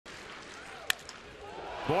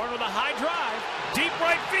Bourn with a high drive, deep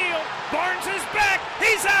right field. Barnes is back.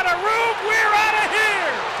 He's out of room. We're out of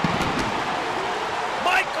here.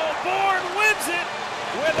 Michael Bourn wins it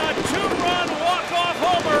with a 2-run walk-off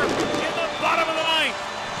homer in the bottom of the ninth.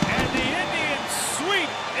 And the Indian sweep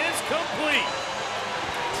is complete.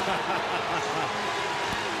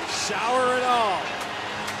 Shower and all.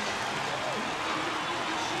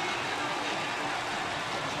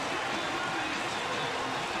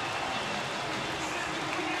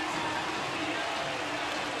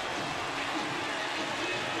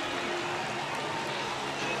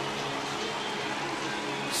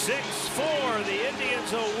 The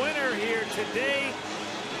Indians a winner here today.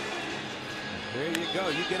 There you go.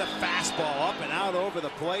 You get a fastball up and out over the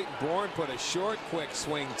plate. Bourn put a short, quick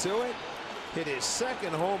swing to it. Hit his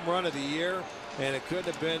second home run of the year, and it couldn't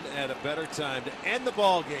have been at a better time to end the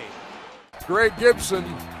ball game. Greg Gibson,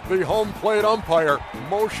 the home plate umpire,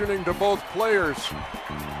 motioning to both players.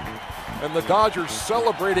 And the Dodgers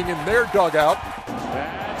celebrating in their dugout.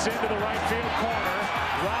 That's into the right field corner.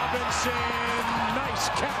 Robinson, nice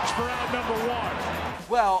catch for out number 1.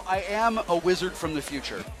 Well, I am a wizard from the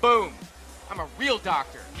future. Boom. I'm a real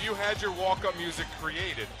doctor. If you had your walk-up music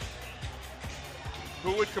created,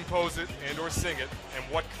 who would compose it and or sing it, and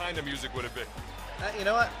what kind of music would it be? You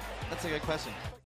know what? That's a good question.